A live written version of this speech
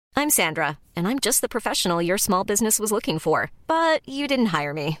I'm Sandra, and I'm just the professional your small business was looking for. But you didn't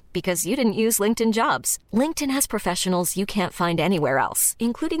hire me because you didn't use LinkedIn Jobs. LinkedIn has professionals you can't find anywhere else,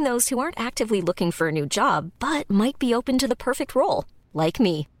 including those who aren't actively looking for a new job, but might be open to the perfect role, like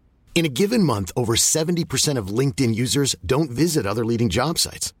me. In a given month, over 70% of LinkedIn users don't visit other leading job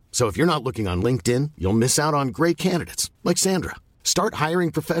sites. So if you're not looking on LinkedIn, you'll miss out on great candidates like Sandra. Start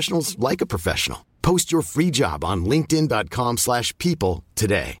hiring professionals like a professional. Post your free job on linkedin.com/people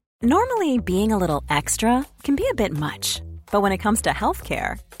today. Normally, being a little extra can be a bit much. But when it comes to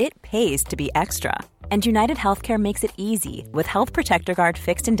healthcare, it pays to be extra. And United Healthcare makes it easy with Health Protector Guard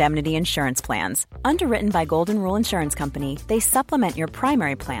fixed indemnity insurance plans. Underwritten by Golden Rule Insurance Company, they supplement your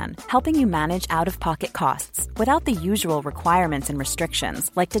primary plan, helping you manage out-of-pocket costs without the usual requirements and restrictions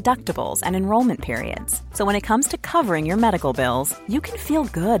like deductibles and enrollment periods. So when it comes to covering your medical bills, you can feel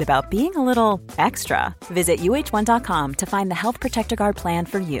good about being a little extra. Visit UH1.com to find the Health Protector Guard plan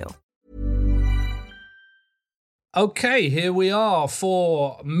for you. Okay, here we are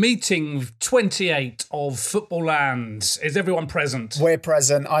for meeting 28 of Football Land. Is everyone present? We're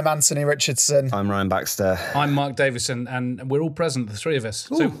present. I'm Anthony Richardson. I'm Ryan Baxter. I'm Mark Davison, and we're all present, the three of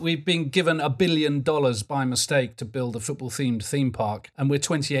us. Ooh. So we've been given $1 billion by mistake to build a football-themed theme park, and we're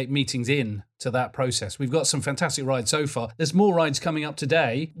 28 meetings in to that process. We've got some fantastic rides so far. There's more rides coming up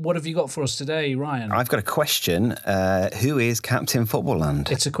today. What have you got for us today, Ryan? I've got a question. Who is Captain Football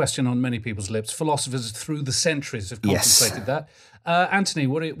Land? It's a question on many people's lips. Philosophers through the centuries have contemplated that. Anthony,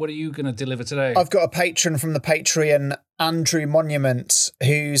 what are you going to deliver today? I've got a patron from the Patreon, Andrew Monument,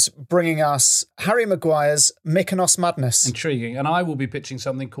 who's bringing us Harry Maguire's Mykonos Madness. Intriguing. And I will be pitching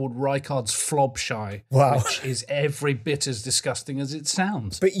something called Rijkaard's Flobshy, which is every bit as disgusting as it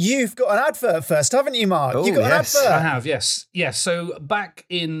sounds. But you've got an advert first, haven't you, Mark? Oh, you've got an advert. I have, yes. Yes, so back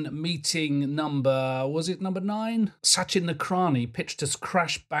in meeting number 9? Sachin Nakrani pitched us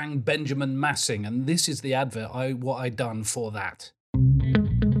Crash Bang Benjamin Massing, and this is the advert, what I done for that.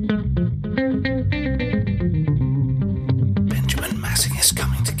 Benjamin Massing is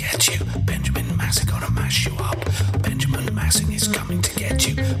coming to get you. Benjamin Massing gonna mash you up. Benjamin Massing is coming to get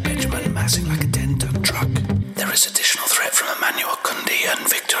you. Benjamin Massing like a 10-ton truck. There is additional threat from Emmanuel Kundi and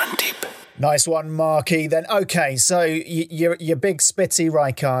Victor Ndip. Nice one, Marky. Then, okay, so you're big spitty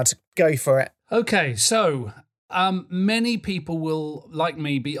Rijkaard. Go for it. Okay, so many people will, like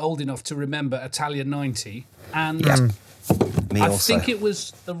me, be old enough to remember Italia 90. And I think it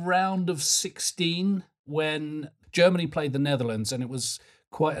was the round of 16 when Germany played the Netherlands, and it was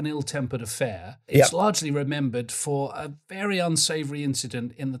quite an ill-tempered affair. It's largely remembered for a very unsavoury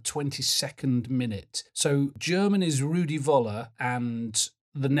incident in the 22nd minute. So Germany's Rudi Völler and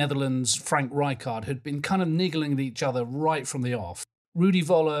the Netherlands' Frank Rijkaard had been kind of niggling at each other right from the off. Rudi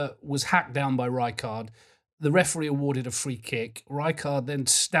Völler was hacked down by Rijkaard. The referee awarded a free kick. Rijkaard then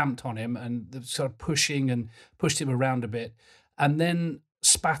stamped on him and started pushing and pushed him around a bit, and then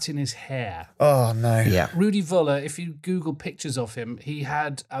spat in his hair. Oh, no. Yeah. Rudi Völler, if you Google pictures of him, he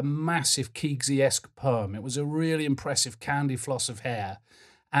had a massive Keegsy-esque perm. It was a really impressive candy floss of hair.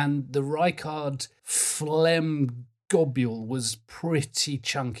 And the Rijkaard phlegm globule was pretty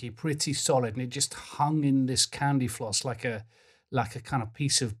chunky, pretty solid, and it just hung in this candy floss like a kind of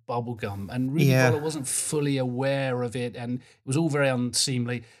piece of bubble gum. And Rudi Völler wasn't fully aware of it, and it was all very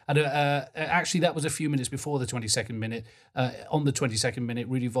unseemly. And actually, that was a few minutes before the 22nd minute. On the 22nd minute,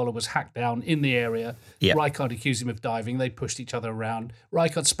 Rudi Völler was hacked down in the area. Yeah. Rijkaard accused him of diving. They pushed each other around.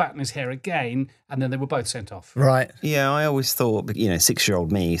 Rijkaard spat in his hair again, and then they were both sent off. Right. Yeah, I always thought,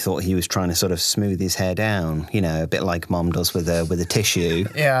 6-year-old me thought he was trying to sort of smooth his hair down, a bit like Mom does with a tissue.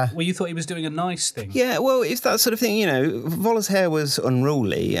 Yeah. Well, you thought he was doing a nice thing. Yeah, well, it's that sort of thing, Völler's hair was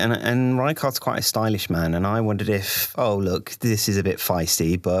unruly, and Rijkaard's quite a stylish man, and I wondered if, look, this is a bit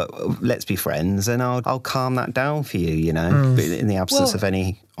feisty, but let's be friends, and I'll calm that down for you, in the absence of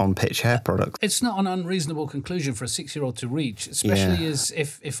any on-pitch hair products. It's not an unreasonable conclusion for a 6-year-old to reach, especially as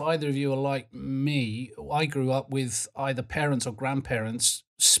if either of you are like me. I grew up with either parents or grandparents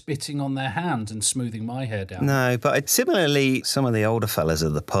spitting on their hands and smoothing my hair down. No, but similarly, some of the older fellas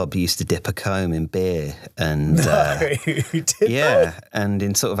at the pub used to dip a comb in beer, and and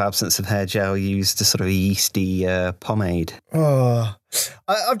in sort of absence of hair gel, used a sort of yeasty pomade. Oh,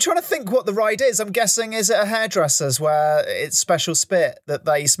 I'm trying to think what the ride is. I'm guessing, is it a hairdresser's where it's special spit that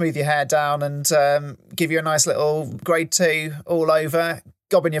they smooth your hair down and give you a nice little grade 2 all over,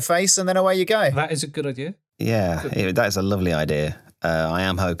 gob in your face, and then away you go? That is a good idea. Yeah, that is a lovely idea. I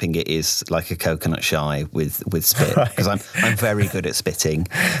am hoping it is like a coconut shy with spit, because I'm very good at spitting.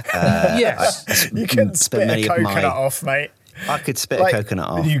 Yes, you can spit a coconut off, mate. I could spit a coconut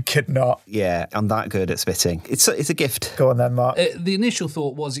off. You could not. Yeah, I'm that good at spitting. It's a gift. Go on then, Mark. The initial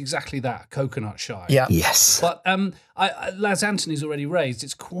thought was exactly that, coconut shy. Yeah. Yes. But as Anthony's already raised,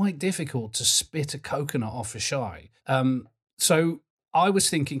 it's quite difficult to spit a coconut off a shy. So I was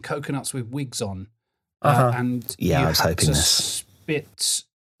thinking coconuts with wigs on. And I was hoping to this. spit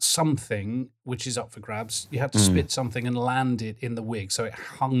something which is up for grabs. You had to spit something and land it in the wig, so it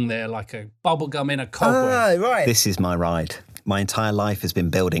hung there like a bubblegum in a cobweb. Right. This is my ride. My entire life has been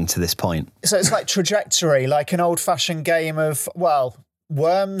building to this point. So it's like Trajectory, like an old-fashioned game of,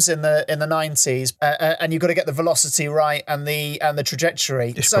 Worms in the 90s, and you've got to get the velocity right and the trajectory.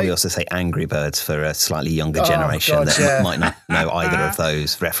 You should probably also say Angry Birds for a slightly younger generation might not know either of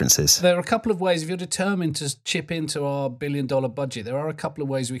those references. There are a couple of ways, if you're determined to chip into our $1 billion budget, there are a couple of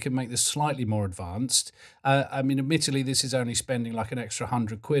ways we can make this slightly more advanced. I mean, admittedly, this is only spending like an extra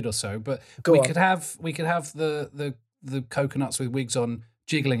 £100 or so, but we could have the coconuts with wigs on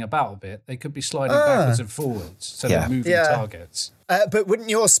jiggling about a bit. They could be sliding backwards and forwards, so they're moving targets. But wouldn't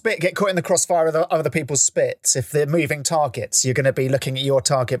your spit get caught in the crossfire of other people's spits? If they're moving targets, you're going to be looking at your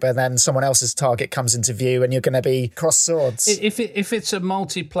target, but then someone else's target comes into view and you're going to be cross swords. If it's a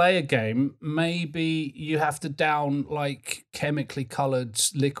multiplayer game, maybe you have to down like chemically coloured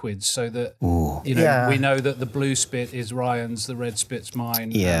liquids so that we know that the blue spit is Ryan's, the red spit's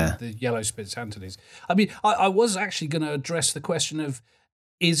mine, and the yellow spit's Anthony's. I mean, I was actually going to address the question of,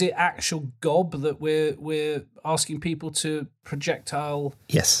 is it actual gob that we're asking people to projectile?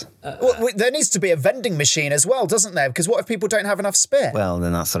 Yes. There needs to be a vending machine as well, doesn't there? Because what if people don't have enough spit? Well,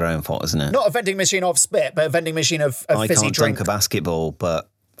 then that's their own fault, isn't it? Not a vending machine of spit, but a vending machine of fizzy drink. I can't dunk a basketball, but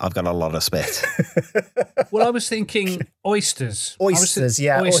I've got a lot of spit. Well, I was thinking oysters. Oysters.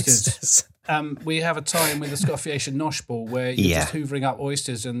 We have a tie-in with the Scottification Nosh Ball where you're just hoovering up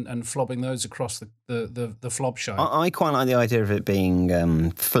oysters and flobbing those across the flob show. I quite like the idea of it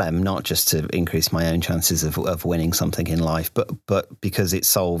being phlegm, not just to increase my own chances of winning something in life, but because it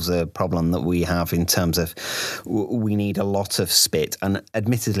solves a problem that we have in terms of we need a lot of spit. And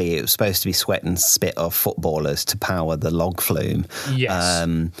admittedly, it was supposed to be sweat and spit of footballers to power the log flume. Yes.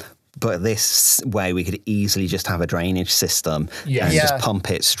 But this way, we could easily just have a drainage system and just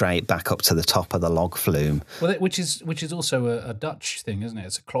pump it straight back up to the top of the log flume. Well, which is also a Dutch thing, isn't it?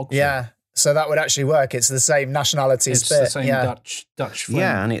 It's a clog flume. Yeah, so that would actually work. It's the same nationality spit. It's the same Dutch flume.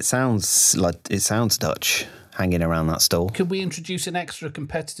 Yeah, and it sounds Dutch hanging around that stall. Could we introduce an extra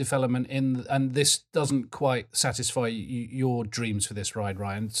competitive element in? And this doesn't quite satisfy your dreams for this ride,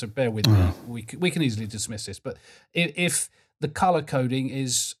 Ryan. So bear with me. We can easily dismiss this, but if the colour coding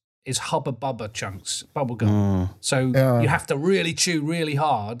is Hubba Bubba chunks, bubblegum. So you have to really chew really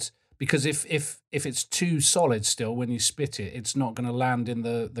hard, because if it's too solid still when you spit it, it's not going to land in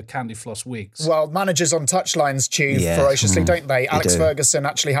the candy floss wigs. Well, managers on touchlines chew ferociously, don't they? Alex Ferguson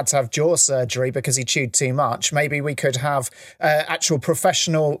actually had to have jaw surgery because he chewed too much. Maybe we could have actual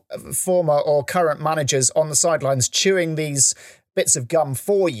professional former or current managers on the sidelines chewing these bits of gum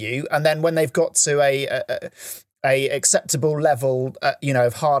for you, and then when they've got to a acceptable level,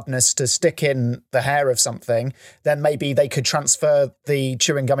 of hardness to stick in the hair of something, then maybe they could transfer the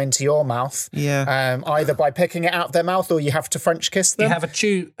chewing gum into your mouth. Yeah. Either by picking it out of their mouth, or you have to French kiss them. You have a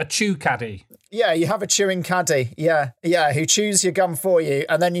chew caddy. Yeah, you have a chewing caddy. Yeah, who chews your gum for you,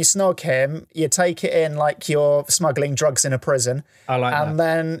 and then you snog him. You take it in like you're smuggling drugs in a prison. I like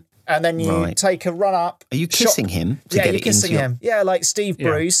that. And then you take a run up. Are you kissing him to get it into him? Yeah, like Steve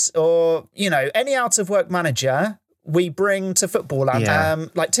Bruce or, any out of work manager we bring to football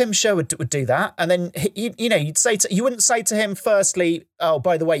land. Like Tim Sherwood would do that. And then, you wouldn't say to him, firstly, oh,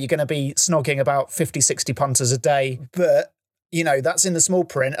 by the way, you're going to be snogging about 50, 60 punters a day. But, that's in the small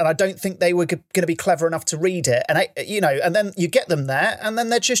print. And I don't think they were going to be clever enough to read it. And, and then you get them there and then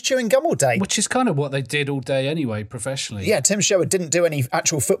they're just chewing gum all day. Which is kind of what they did all day anyway, professionally. Yeah, Tim Sherwood didn't do any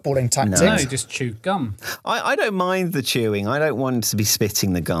actual footballing tactics. No, he just chewed gum. I don't mind the chewing. I don't want to be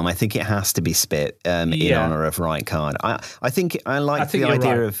spitting the gum. I think it has to be spit in honour of Rijkaard. I think I like the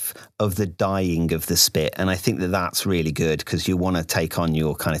idea of the dyeing of the spit, and I think that's really good because you want to take on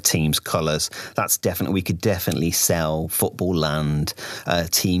your kind of team's colours. We could definitely sell football land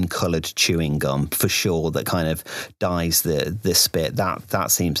team coloured chewing gum for sure that kind of dyes the spit.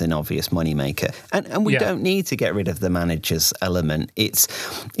 That seems an obvious moneymaker, and we don't need to get rid of the manager's element. It's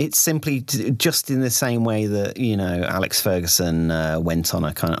simply just in the same way that Alex Ferguson went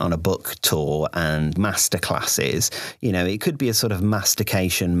on a book tour and masterclasses. It could be a sort of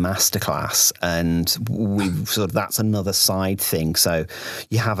mastication masterclass, and that's another side thing. So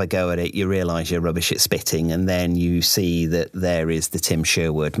you have a go at it, you realise you're rubbish at spitting, and then you see that that there is the Tim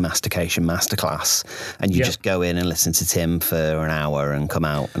Sherwood Mastication Masterclass, and you just go in and listen to Tim for an hour and come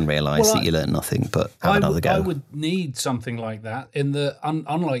out and realise that you learned nothing, but have another go. I would need something like that.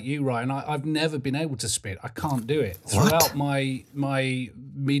 Unlike you, Ryan, I've never been able to spit. I can't do it. Throughout my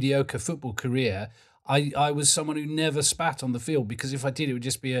mediocre football career, I was someone who never spat on the field, because if I did, it would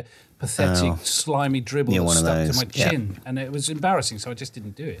just be a pathetic, slimy dribble that stuck to my chin, and it was embarrassing, so I just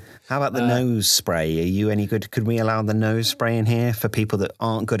didn't do it. How about the nose spray? Are you any good? Could we allow the nose spray in here for people that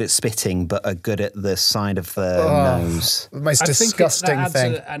aren't good at spitting but are good at the side of the nose? The most disgusting that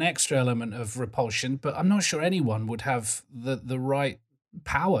thing. adds an extra element of repulsion, but I'm not sure anyone would have the right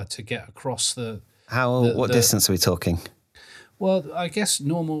power to get across the... What distance are we talking? Well, I guess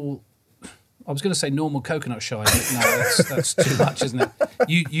normal... I was going to say normal coconut shy, but no, that's too much, isn't it?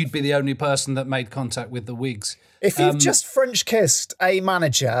 You'd be the only person that made contact with the wigs. If you've just French kissed a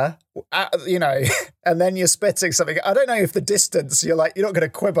manager, and then you're spitting something, I don't know if the distance, you're not going to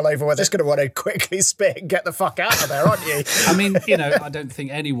quibble over whether, just going to want to quickly spit and get the fuck out of there, aren't you? I mean, I don't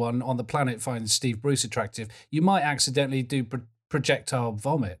think anyone on the planet finds Steve Bruce attractive. You might accidentally do projectile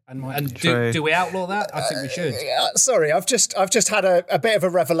vomit, and do we outlaw that? I think we should. Sorry, I've just had a bit of a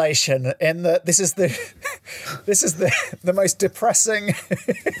revelation in that this is the most depressing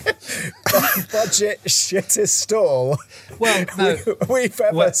budget shittest stall we've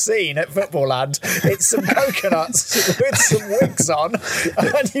ever seen at Football Land. It's some coconuts with some wigs on,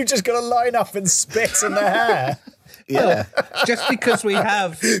 and you just got to line up and spit in their hair. Yeah, just because we've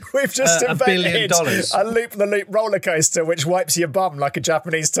just invented $1 billion, a loop-the-loop roller coaster which wipes your bum like a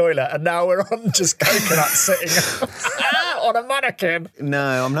Japanese toilet, and now we're on just coconuts sitting on a mannequin.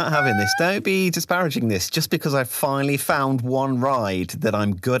 No, I'm not having this. Don't be disparaging this just because I finally found one ride that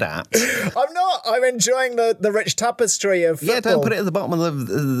I'm good at. I'm not. I'm enjoying the rich tapestry of football. Yeah, don't put it at the bottom of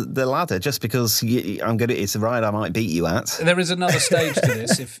the ladder just because I'm good at it. It's a ride I might beat you at. There is another stage to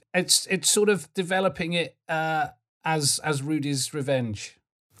this. If it's sort of developing it. As Rudy's Revenge.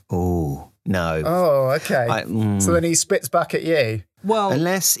 Oh, no. Oh, okay. So then he spits back at you? Well,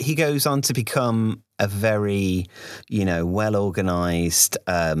 unless he goes on to become a very, well-organised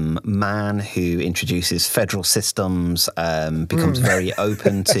man who introduces federal systems, becomes very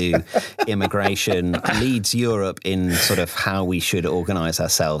open to immigration, leads Europe in sort of how we should organise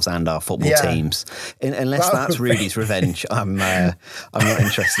ourselves and our football teams. Unless that's Rudy's Revenge, I'm not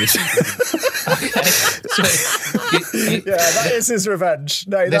interested. Okay. That is his revenge.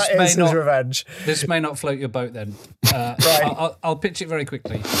 No, that is his revenge. This may not float your boat then. Right. I'll pitch it very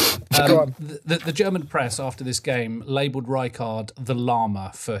quickly. Go on. The German press after this game labelled Rijkaard the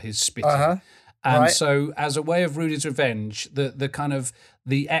llama for his spitting. And so, as a way of Rudy's Revenge, the kind of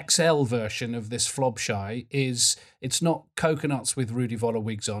the XL version of this flobshy is it's not coconuts with Rudi Voller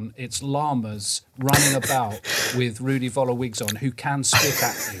wigs on, it's llamas running about with Rudi Voller wigs on who can spit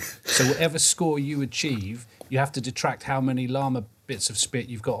at you. So whatever score you achieve, you have to detract how many llama bits of spit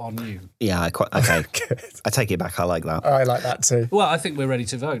you've got on you. Yeah, okay. I take it back. I like that. I like that too. Well, I think we're ready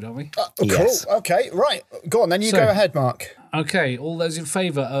to vote, aren't we? Yes. Cool. Okay, right. Go on, then you go ahead, Mark. Okay, all those in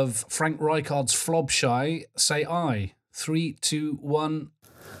favour of Frank Rijkaard's flobshy, say aye. 3, 2, 1,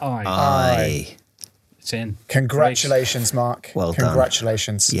 aye. Aye. It's in. Congratulations, Mark. Well done.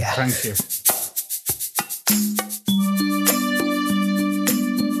 Congratulations. Yeah. Thank you.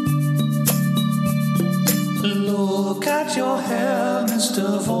 Look at your hair,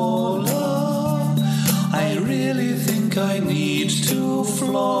 Mr. Voller. I really think I need to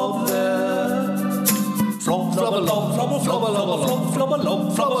flop there. Flop, flop, flop, flop, flop, flop, flop,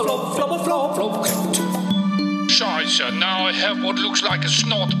 flop, flop, flop, flop, flop, flop. Scheiße, now I have what looks like a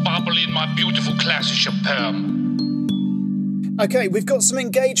snot bubble in my beautiful klassische perm. Okay, we've got some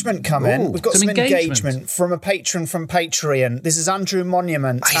engagement coming. We've got some engagement from a patron from Patreon. This is Andrew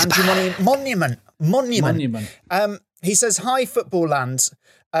Monument. Monument. He says, "Hi, Football Land."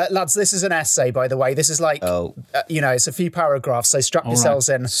 Lads, this is an essay, by the way. This is like, it's a few paragraphs, so strap yourselves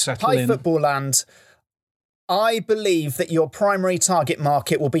in. Hi, Football Land. I believe that your primary target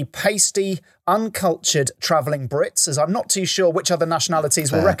market will be pasty, uncultured travelling Brits, as I'm not too sure which other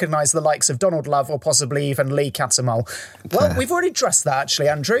nationalities will recognise the likes of Donald Love or possibly even Lee Cattermole. Well, we've already addressed that, actually,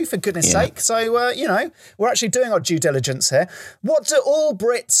 Andrew, for goodness sake. So, we're actually doing our due diligence here. What do all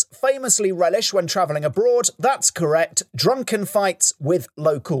Brits famously relish when travelling abroad? That's correct. Drunken fights with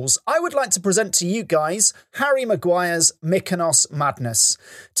locals. I would like to present to you guys Harry Maguire's Mykonos Madness.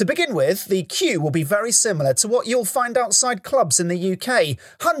 To begin with, the queue will be very similar to what you'll find outside clubs in the UK.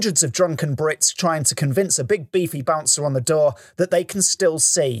 Hundreds of drunken Brits Brits trying to convince a big beefy bouncer on the door that they can still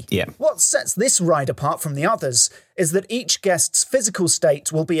see. Yeah. What sets this ride apart from the others is that each guest's physical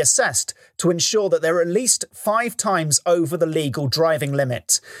state will be assessed to ensure that they're at least 5 times over the legal driving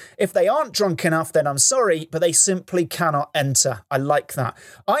limit. If they aren't drunk enough, then I'm sorry, but they simply cannot enter. I like that.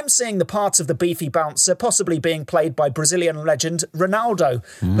 I'm seeing the part of the beefy bouncer possibly being played by Brazilian legend Ronaldo,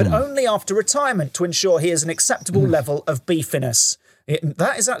 but only after retirement to ensure he has an acceptable level of beefiness.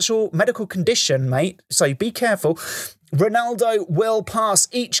 That is actual medical condition, mate, so be careful. Ronaldo will pass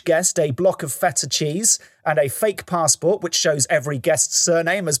each guest a block of feta cheese and a fake passport which shows every guest's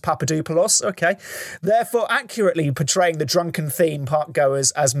surname as Papadopoulos, okay, therefore accurately portraying the drunken theme park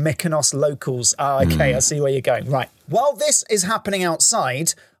goers as Mykonos locals. Okay, I see where you're going. Right. While this is happening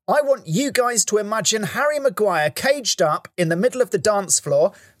outside, I want you guys to imagine Harry Maguire caged up in the middle of the dance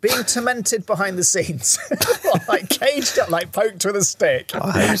floor, being tormented behind the scenes. Like caged up, like poked with a stick.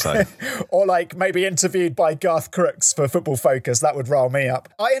 I hope so. Or like maybe interviewed by Garth Crooks for Football Focus. That would rile me up.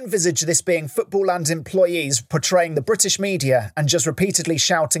 I envisage this being Football Land employees portraying the British media and just repeatedly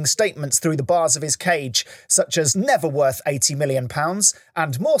shouting statements through the bars of his cage, such as never worth £80 million,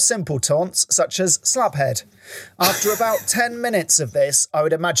 and more simple taunts, such as slabhead. After about 10 minutes of this, I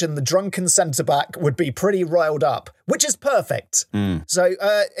would imagine the drunken centre-back would be pretty riled up, which is perfect. So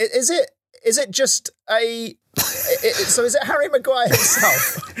is it just a... So is it Harry Maguire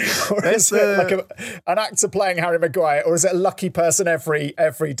himself? Or is it like an actor playing Harry Maguire? Or is it a lucky person every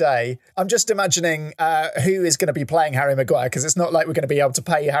day? I'm just imagining who is going to be playing Harry Maguire, because it's not like we're going to be able to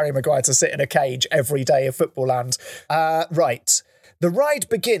pay Harry Maguire to sit in a cage every day of Football Land. Right. The ride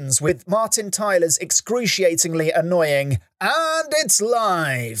begins with Martin Tyler's excruciatingly annoying "and it's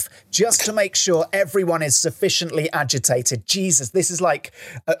live," just to make sure everyone is sufficiently agitated. Jesus, this is like,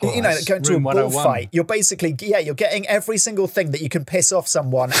 going to a bullfight. You're basically, you're getting every single thing that you can piss off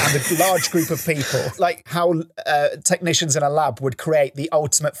someone and a large group of people. Like how technicians in a lab would create the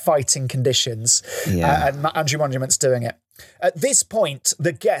ultimate fighting conditions. Yeah. And Andrew Monument's doing it. At this point,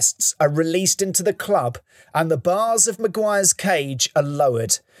 the guests are released into the club and the bars of Maguire's cage are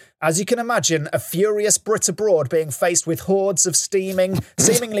lowered. As you can imagine, a furious Brit abroad being faced with hordes of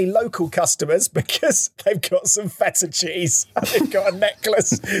seemingly local customers because they've got some feta cheese and they've got a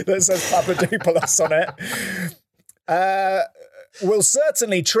necklace that says Papadopoulos on it, will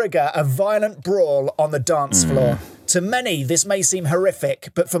certainly trigger a violent brawl on the dance floor. To many, this may seem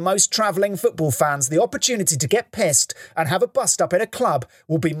horrific, but for most travelling football fans, the opportunity to get pissed and have a bust-up in a club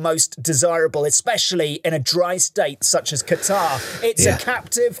will be most desirable, especially in a dry state such as Qatar. It's a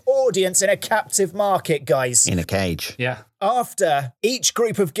captive audience in a captive market, guys. In a cage. Yeah. After, each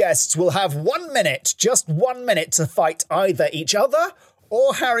group of guests will have 1 minute, just 1 minute, to fight either each other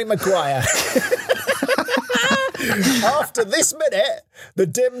or Harry Maguire. After this minute, the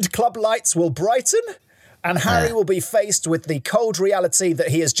dimmed club lights will brighten, and Harry will be faced with the cold reality that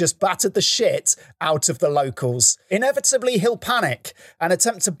he has just battered the shit out of the locals. Inevitably, he'll panic and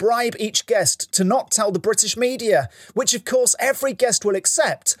attempt to bribe each guest to not tell the British media, which of course every guest will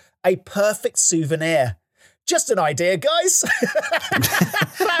accept, a perfect souvenir. Just an idea, guys.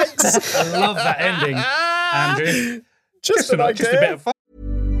 Thanks. I love that ending, Andrew. Just an idea. Just a bit of fun.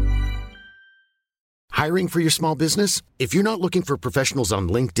 Hiring for your small business? If you're not looking for professionals on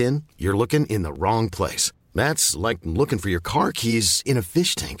LinkedIn, you're looking in the wrong place. That's like looking for your car keys in a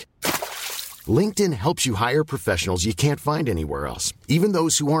fish tank. LinkedIn helps you hire professionals you can't find anywhere else, even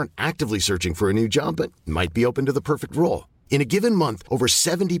those who aren't actively searching for a new job but might be open to the perfect role. In a given month, over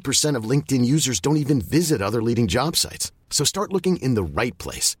 70% of LinkedIn users don't even visit other leading job sites. So start looking in the right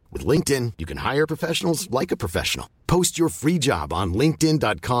place. With LinkedIn, you can hire professionals like a professional. Post your free job on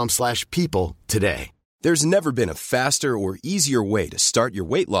linkedin.com/people today. There's never been a faster or easier way to start your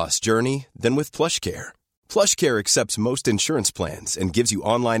weight loss journey than with PlushCare. PlushCare accepts most insurance plans and gives you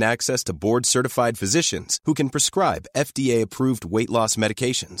online access to board-certified physicians who can prescribe FDA-approved weight loss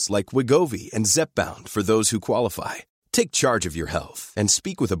medications like Wegovy and Zepbound for those who qualify. Take charge of your health and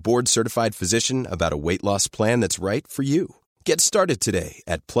speak with a board-certified physician about a weight loss plan that's right for you. Get started today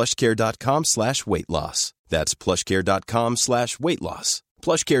at plushcare.com/weight-loss. That's plushcare.com/weight-loss.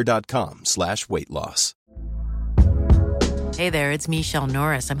 plushcare.com/weight-loss. Hey there, it's Michelle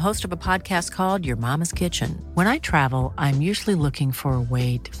Norris. I'm host of a podcast called Your Mama's Kitchen. When I travel, I'm usually looking for a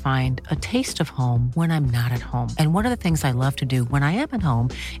way to find a taste of home when I'm not at home. And one of the things I love to do when I am at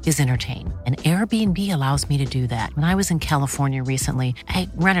home is entertain. And Airbnb allows me to do that. When I was in California recently, I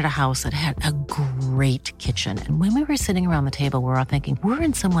rented a house that had a great kitchen. And when we were sitting around the table, we were all thinking, we're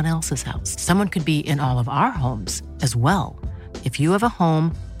in someone else's house. Someone could be in all of our homes as well. If you have a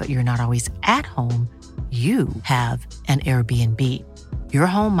home, but you're not always at home, you have an Airbnb. Your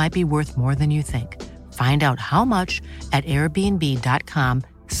home might be worth more than you think. Find out how much at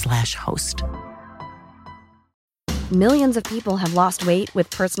airbnb.com/host. Millions of people have lost weight with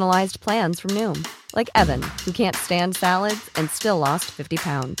personalized plans from Noom. Like Evan, who can't stand salads and still lost 50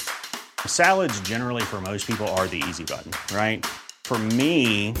 pounds. Salads generally for most people are the easy button, right? For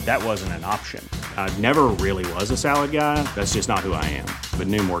me, that wasn't an option. I never really was a salad guy. That's just not who I am. But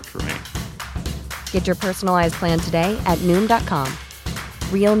Noom worked for me. Get your personalized plan today at Noom.com.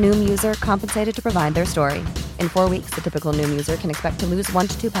 Real Noom user compensated to provide their story. In 4 weeks, the typical Noom user can expect to lose 1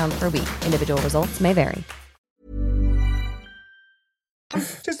 to 2 pounds per week. Individual results may vary.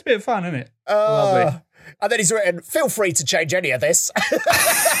 Just a bit of fun, isn't it? Lovely. And then he's written, feel free to change any of this.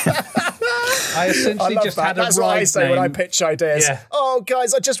 I essentially just had a That's what I say name. when I pitch ideas. Yeah. Oh,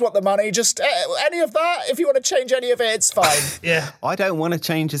 guys, I just want the money. Just any of that. If you want to change any of it, it's fine. Yeah. I don't want to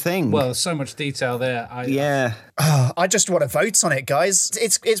change a thing. Well, there's so much detail there. I just want to vote on it, guys.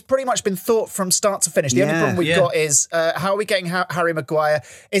 It's pretty much been thought from start to finish. The only problem we've got is how are we getting Harry Maguire?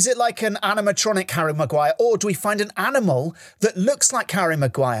 Is it like an animatronic Harry Maguire, or do we find an animal that looks like Harry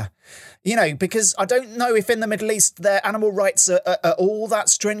Maguire? You know, because I don't know if in the Middle East their animal rights are all that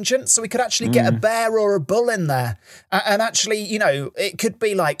stringent. So we could actually get a bear or a bull in there. And actually, you know, it could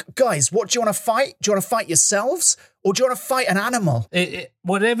be like, guys, what do you want to fight? Do you want to fight yourselves? Or do you want to fight an animal?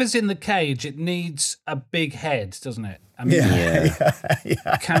 Whatever's in the cage, it needs a big head, doesn't it? I mean,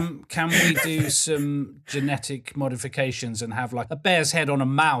 Can we do some genetic modifications and have like a bear's head on a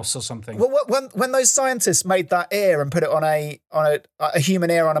mouse or something? Well, when those scientists made that ear and put it on a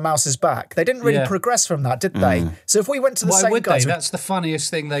human ear on a mouse's back, they didn't really progress from that, did they? So if we went to the Why same would guys, they? That's the funniest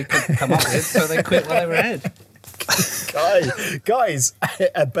thing they could come up with. So they quit while they were ahead. Guys,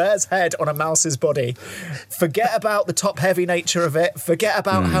 a bear's head on a mouse's body. Forget about the top-heavy nature of it. Forget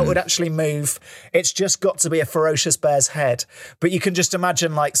about how it would actually move. It's just got to be a ferocious bear's head. But you can just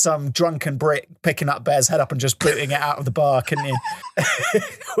imagine like some drunken Brit picking that bear's head up and just booting it out of the bar, couldn't you?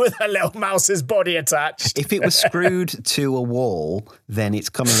 With a little mouse's body attached. If it was screwed to a wall, then it's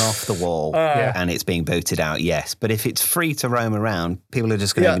coming off the wall and it's being booted out, yes. But if it's free to roam around, people are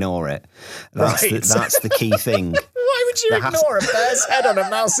just going to ignore it. That's the key thing. Why would you ignore a bear's head on a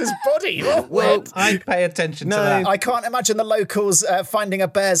mouse's body? Well, I'd pay attention to that. I can't imagine the locals finding a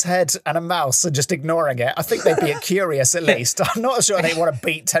bear's head and a mouse and just ignoring it. I think they'd be curious at least. I'm not sure they'd want to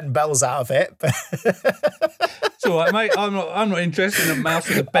beat 10 bells out of it. But it's all right, mate. I'm not interested in a mouse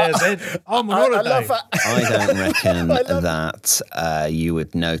with a bear's head. I'm on holiday. I love that. I don't reckon that you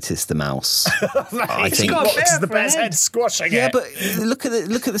would notice the mouse. I think it's the bear's head squashing it. Yeah, but look at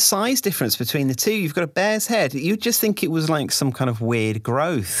the size difference between the two. You've got a bear's head. You'd just think it was like some kind of weird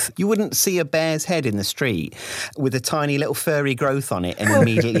growth. You wouldn't see a bear's head in the street with a tiny little furry growth on it and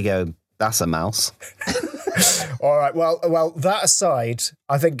immediately go, that's a mouse. All right. Well, that aside,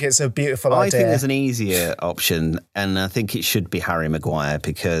 I think it's a beautiful idea. I think there's an easier option, and I think it should be Harry Maguire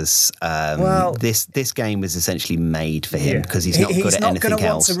because this game was essentially made for him because he's not good at anything else. He's not going to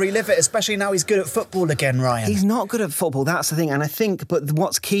want to relive it, especially now he's good at football again, Ryan. He's not good at football. That's the thing. And I think, but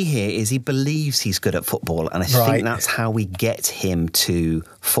what's key here is he believes he's good at football, and I think that's how we get him to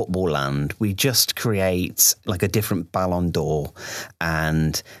football land. We just create like a different Ballon d'Or,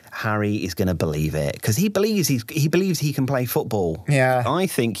 and Harry is going to believe it because he believes he can play football. Yeah. I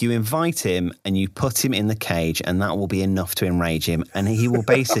think you invite him and you put him in the cage, and that will be enough to enrage him, and he will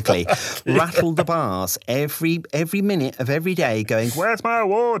basically rattle the bars every minute of every day, going, "Where's my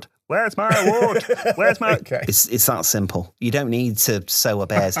award? Where's my award? Where's my?" Okay. It's that simple. You don't need to sew a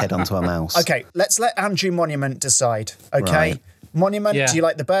bear's head onto a mouse. Okay, let's let Andrew Monument decide. Okay. Right. Monument, do you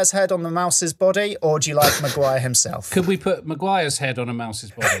like the bear's head on the mouse's body, or do you like Maguire himself? Could we put Maguire's head on a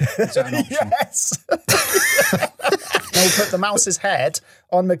mouse's body? Is that an option? Yes. We'll put the mouse's head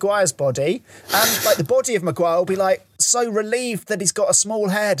on Maguire's body, and like the body of Maguire will be like so relieved that he's got a small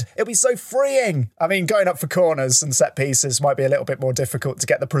head. It'll be so freeing. I mean, going up for corners and set pieces might be a little bit more difficult to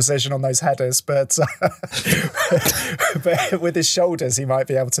get the precision on those headers, but with his shoulders, he might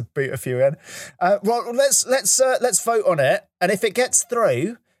be able to boot a few in. Well, let's vote on it, and if it gets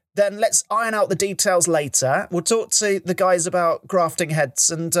through, then let's iron out the details later. We'll talk to the guys about grafting heads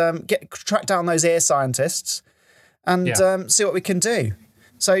and track down those ear scientists and see what we can do.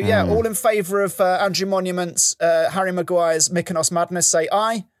 So, all in favour of Andrew Monument's Harry Maguire's Mykonos Madness, say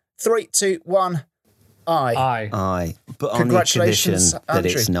aye. 3, 2, 1, aye. Aye. But on the condition that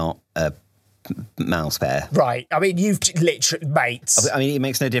it's not a mouse bear. Right. I mean, you've literally, mates. I mean, it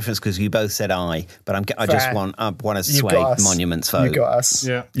makes no difference because you both said aye, but I just want to sway Monument's vote. You got us.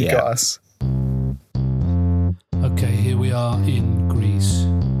 Yeah. You got us. Okay, here we are in Greece.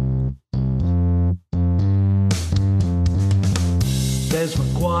 There's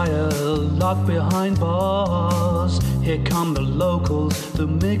Maguire locked behind bars. Here come the locals, the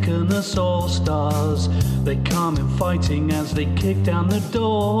Mykonos All-Stars. They come in fighting as they kick down the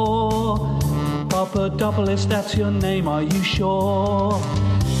door. Papadopoulos, that's your name, are you sure?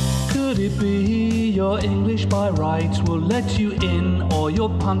 Could it be your English by rights will let you in, or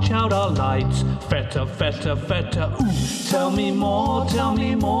you'll punch out our lights? Feta, feta, feta, ooh. Tell me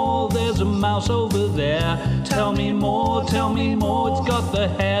more, there's a mouse over there. Tell me more, it's got the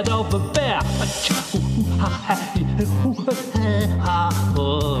head of a bear.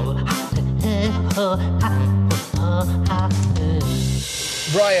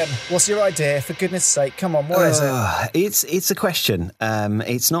 Ryan, what's your idea? For goodness sake, come on, what is it? It's a question.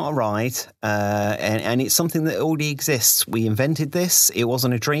 It's not a ride, and it's something that already exists. We invented this. It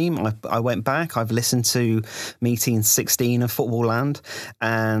wasn't a dream. I went back. I've listened to meeting 16 of Football Land,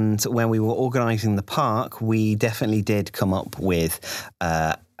 and when we were organising the park, we definitely did come up with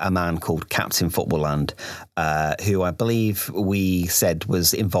a man called Captain Football Land, who I believe we said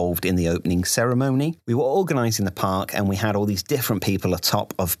was involved in the opening ceremony. We were organising the park and we had all these different people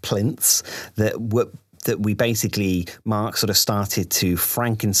atop of plinths that we basically, Mark sort of started to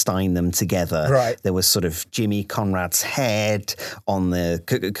Frankenstein them together. Right. There was sort of Jimmy Conrad's head on the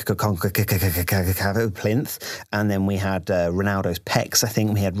plinth, and then we had Ronaldo's pecs, I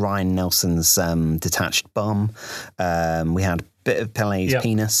think. We had Ryan Nelson's detached bum. We had bit of Pele's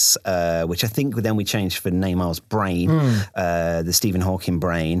penis, which I think then we changed for Neymar's brain, the Stephen Hawking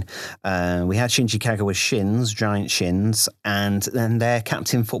brain. We had Shinji Kagawa's shins, giant shins, and then there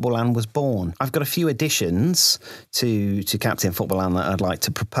Captain Football Land was born. I've got a few additions to Captain Football Land that I'd like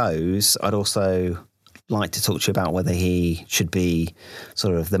to propose. I'd also like to talk to you about whether he should be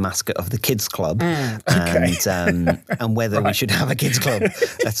sort of the mascot of the kids club, and whether we should have a kids club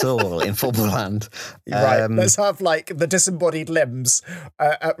at all in Football Land. Right, let's have like the disembodied limbs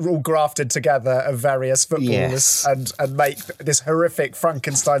all grafted together of various footballers, and make this horrific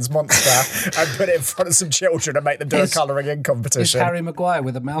Frankenstein's monster and put it in front of some children and make them do a colouring in competition. Is Harry Maguire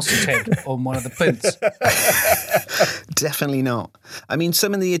with a mouse's head on one of the plinths? Definitely not. I mean,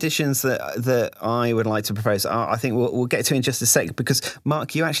 some of the additions that I would like to propose, I think we'll get to in just a sec, because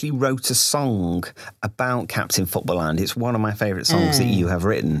Mark, you actually wrote a song about Captain Football Land. It's one of my favourite songs that you have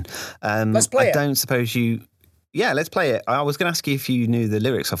written. Let's play it. I don't suppose you... Yeah, let's play it. I was going to ask you if you knew the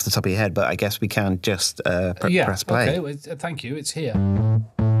lyrics off the top of your head, but I guess we can just press play. Okay, well, thank you. It's here.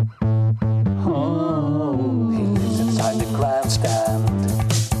 Oh, he lives inside the grandstand.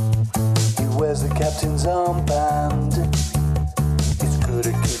 He wears the captain's armband. He's good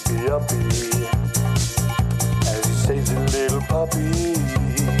at keeping uppy as he saves a little puppy.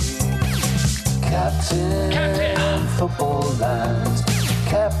 Captain Football Land.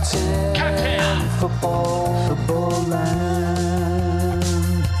 Captain Football Land.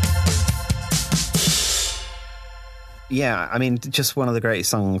 Yeah, I mean, just one of the greatest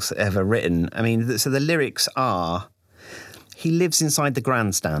songs ever written. I mean, so the lyrics are, he lives inside the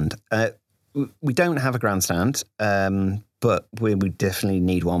grandstand. We don't have a grandstand, but we definitely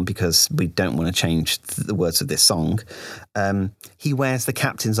need one because we don't want to change the words of this song. He wears the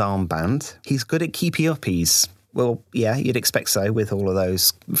captain's armband. He's good at keepy uppies. Well, yeah, you'd expect so with all of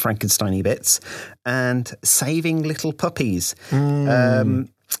those Frankenstein-y bits. And saving little puppies.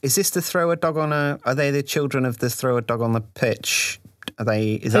 Is this the throw a dog on are they the children of the throw a dog on the pitch?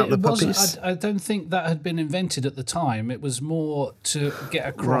 Is that the puppies? I don't think that had been invented at the time. It was more to get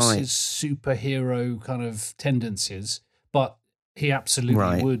across his superhero kind of tendencies. But he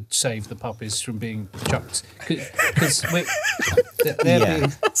absolutely would save the puppies from being chucked. Because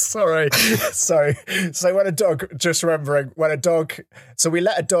Sorry. So when a dog, just remembering, so we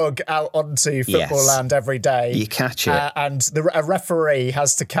let a dog out onto Football Land every day. You catch it. And a referee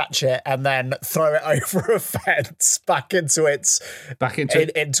has to catch it and then throw it over a fence into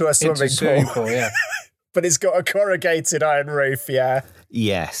a swimming pool. Yeah. But it's got a corrugated iron roof, yeah.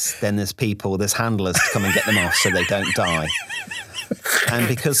 Yes. Then there's handlers to come and get them off so they don't die. And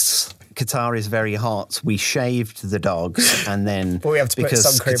because Qatar is very hot, we shaved the dogs, and then we have to because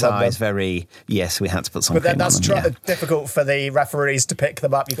put sun cream Qatar on them. is very we had to put sun cream on them. But then that's difficult for the referees to pick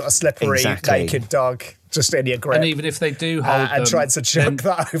them up. You've got a slippery, naked dog just in your grip. And even if they do hold them, and trying to chuck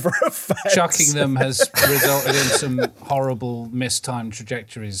that over a fence. Chucking them has resulted in some horrible mistimed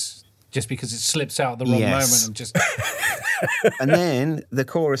trajectories. Just because it slips out at the wrong moment and just... And then the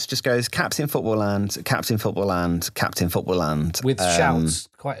chorus just goes, Captain Football Land, Captain Football Land, Captain Football Land. With shouts,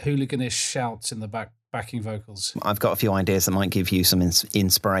 quite hooliganish shouts in the backing vocals. I've got a few ideas that might give you some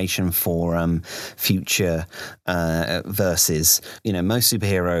inspiration for future verses. You know, most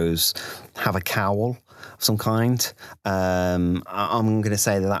superheroes have a cowl. of some kind. I'm going to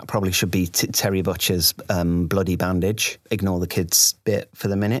say that probably should be Terry Butcher's bloody bandage. Ignore the kids bit for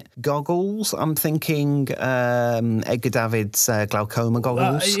the minute. Goggles, I'm thinking Edgar David's glaucoma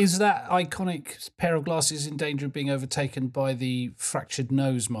goggles. Is that iconic pair of glasses in danger of being overtaken by the fractured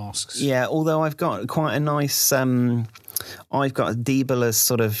nose masks? Yeah, although I've got quite a nice... I've got Diebler's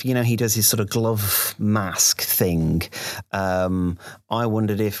sort of, he does his sort of glove mask thing. I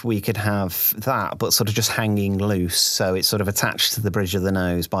wondered if we could have that, but sort of just hanging loose. So it's sort of attached to the bridge of the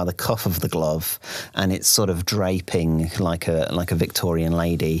nose by the cuff of the glove, and it's sort of draping like a Victorian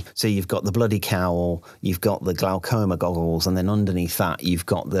lady. So you've got the bloody cowl, you've got the glaucoma goggles, and then underneath that you've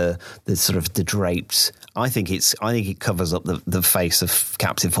got the sort of the draped. I think it covers up the face of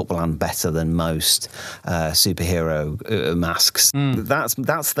Captain Footballand better than most superhero masks.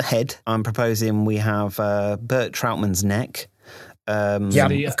 That's the head. I'm proposing we have Bert Troutman's neck.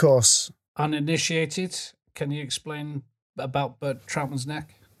 Of course. Uninitiated, can you explain about Bert Troutman's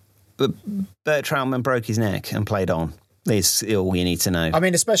neck? But Bert Troutman broke his neck and played on. Is all you need to know. I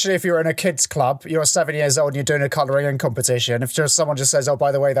mean, especially if you're in a kids' club, you're 7 years old and you're doing a colouring in competition. If someone just says, "Oh,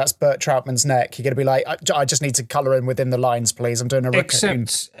 by the way, that's Bert Troutman's neck," you're going to be like, "I just need to colour in within the lines, please. I'm doing a raccoon."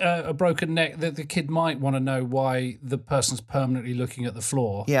 Except a broken neck, that the kid might want to know why the person's permanently looking at the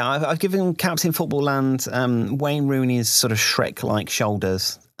floor. Yeah, I've given Captain Footballand Wayne Rooney's sort of Shrek-like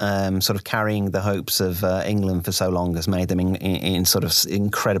shoulders. Sort of carrying the hopes of England for so long has made them in sort of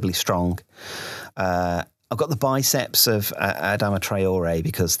incredibly strong. I've got the biceps of Adama Traore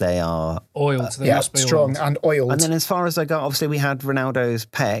because they are oiled. They must be strong oiled. And oiled. And then as far as I got, obviously we had Ronaldo's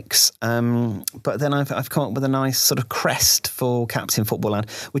pecs, but then I've come up with a nice sort of crest for Captain Footballand,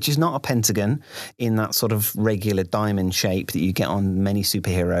 which is not a pentagon in that sort of regular diamond shape that you get on many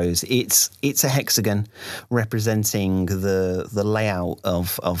superheroes. It's a hexagon representing the layout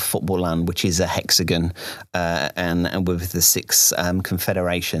of Footballand, which is a hexagon, and with the 6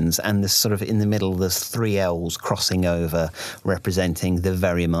 confederations, and there's sort of in the middle there's 3 L's crossing over, representing the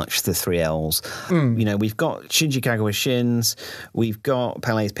 3 L's. We've got Shinji Kagawa's shins, we've got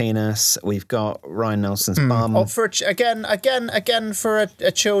Pele's penis, we've got Ryan Nelson's bum. Oh, for again for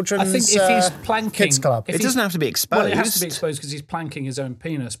a children's. I think if he's planking, kids club, it doesn't have to be exposed. Well, it has to be exposed because he's planking his own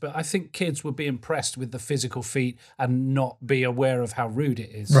penis. But I think kids would be impressed with the physical feat and not be aware of how rude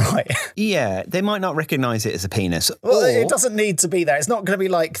it is. Right? Yeah, they might not recognise it as a penis. Well, it doesn't need to be there. It's not going to be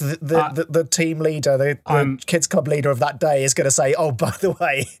like the team leader, the kids club leader of that day is going to say, "Oh, by the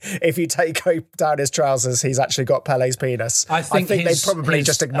way, if you take down his trousers, he's actually got Pele's penis." I think they'd probably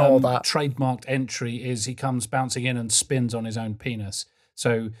just ignore that. Trademarked entry is he comes bouncing in and spins on his own penis.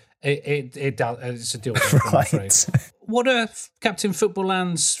 So it's a deal breaker, I'm afraid. What are Captain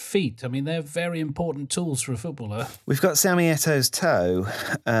Footballand's feet? I mean, they're very important tools for a footballer. We've got Sammy Eto'o's toe,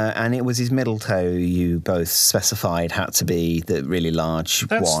 and it was his middle toe you both specified had to be the really large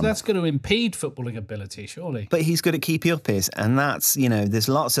one. That's going to impede footballing ability, surely. But he's good at keepy-uppies, and that's, there's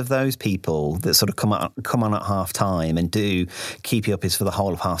lots of those people that sort of come on at half-time and do keepy-uppies for the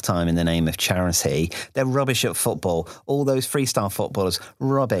whole of half-time in the name of charity. They're rubbish at football. All those freestyle footballers,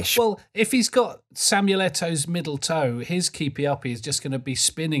 rubbish. Well, if he's got Samuel Eto'o's middle toe, his keepy-uppy is just going to be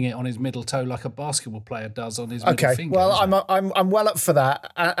spinning it on his middle toe like a basketball player does on his middle finger. Well, I'm well up for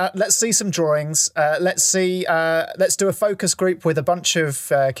that. Let's see some drawings. Let's do a focus group with a bunch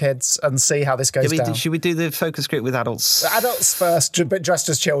of kids and see how this goes down. Should we do the focus group with adults? Adults first, but dressed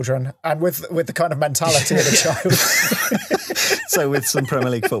as children and with the kind of mentality of a child. So with some Premier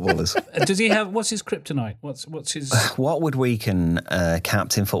League footballers. Does he have? What's his kryptonite? What's his? What would weaken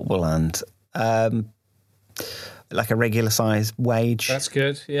Captain Footballand? Like a regular size wage. That's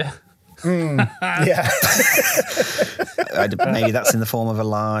good, yeah. Yeah. Maybe that's in the form of a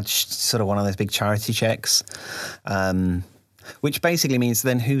large, sort of one of those big charity checks. Which basically means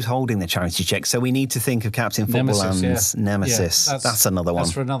then who's holding the charity check? So we need to think of Captain Footballand's nemesis. Yeah, that's another one.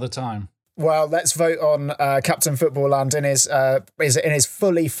 That's for another time. Well, let's vote on Captain Footballand in his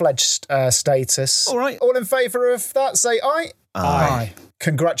fully fledged status. All right. All in favour of that, say aye. Aye.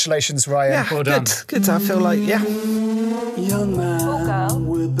 Congratulations, Ryan. Yeah, well done. Good. I feel like, Young man,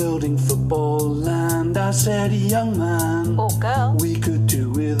 we're building football land. I said, young man. Oh, girl. We could do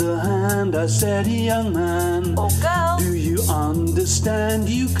with a hand. I said, young man. Oh, girl. Do you understand?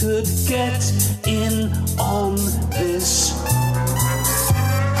 You could get in on this.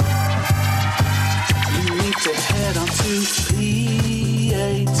 You need to head on to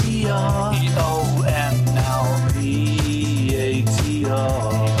PATR-EON now. PATR-EON.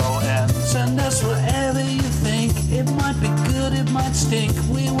 Send us whatever you think. It might be good, it might stink.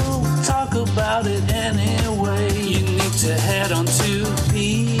 We will talk about it anyway. You need to head on to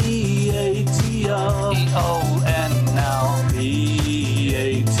PATR-EON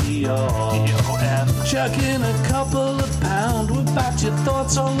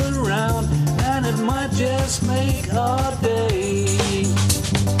hearts all around, and it might just make our day.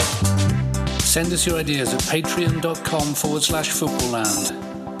 Send us your ideas at patreon.com/footballland.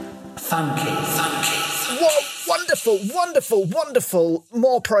 Thank you. Whoa, wonderful.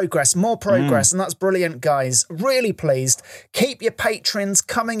 More progress. And that's brilliant, guys. Really pleased. Keep your patrons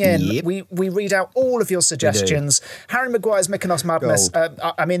coming in. Yep. We read out all of your suggestions. Harry Maguire's Mykonos Madness.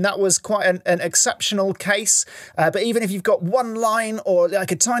 I mean, that was quite an exceptional case. But even if you've got one line or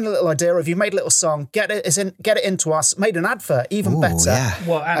like a tiny little idea, or if you've made a little song, get it into us. Made an advert, even better. Yeah.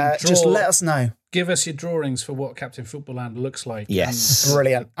 Well, and just let us know. Give us your drawings for what Captain Footballland looks like. Yes.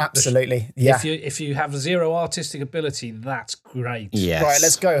 Brilliant. Absolutely. Yeah. If you have zero artistic ability, that's great. Yes. Right,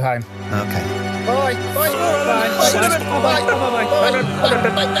 let's go home. Okay. Bye.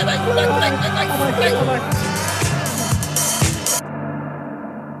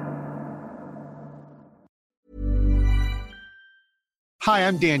 Hi,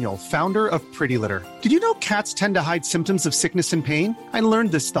 I'm Daniel, founder of Pretty Litter. Did you know cats tend to hide symptoms of sickness and pain? I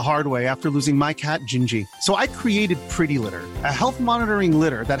learned this the hard way after losing my cat, Gingy. So I created Pretty Litter, a health monitoring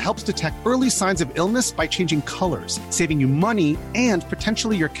litter that helps detect early signs of illness by changing colors, saving you money and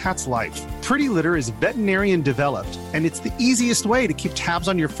potentially your cat's life. Pretty Litter is veterinarian developed, and it's the easiest way to keep tabs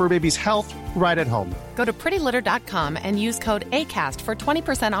on your fur baby's health right at home. Go to prettylitter.com and use code ACAST for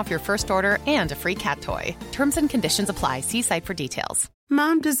 20% off your first order and a free cat toy. Terms and conditions apply. See site for details.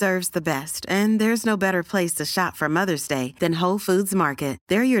 Mom deserves the best, and there's no better place to shop for Mother's Day than Whole Foods Market.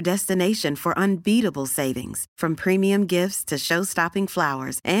 They're your destination for unbeatable savings, from premium gifts to show-stopping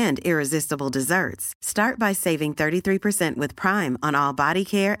flowers and irresistible desserts. Start by saving 33% with Prime on all body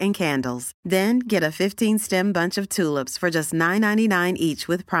care and candles. Then get a 15-stem bunch of tulips for just $9.99 each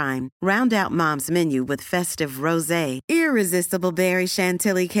with Prime. Round out Mom's menu with festive rosé, irresistible berry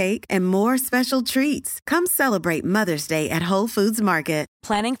chantilly cake, and more special treats. Come celebrate Mother's Day at Whole Foods Market.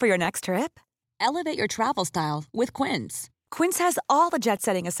 Planning for your next trip? Elevate your travel style with Quince. Quince has all the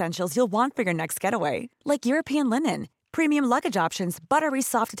jet-setting essentials you'll want for your next getaway, like European linen, premium luggage options, buttery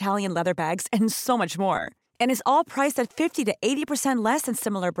soft Italian leather bags, and so much more. And is all priced at 50 to 80% less than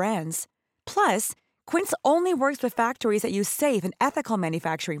similar brands. Plus, Quince only works with factories that use safe and ethical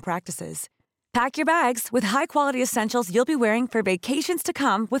manufacturing practices. Pack your bags with high-quality essentials you'll be wearing for vacations to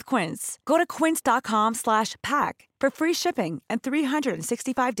come with Quince. Go to quince.com/pack for free shipping and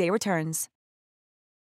 365-day returns.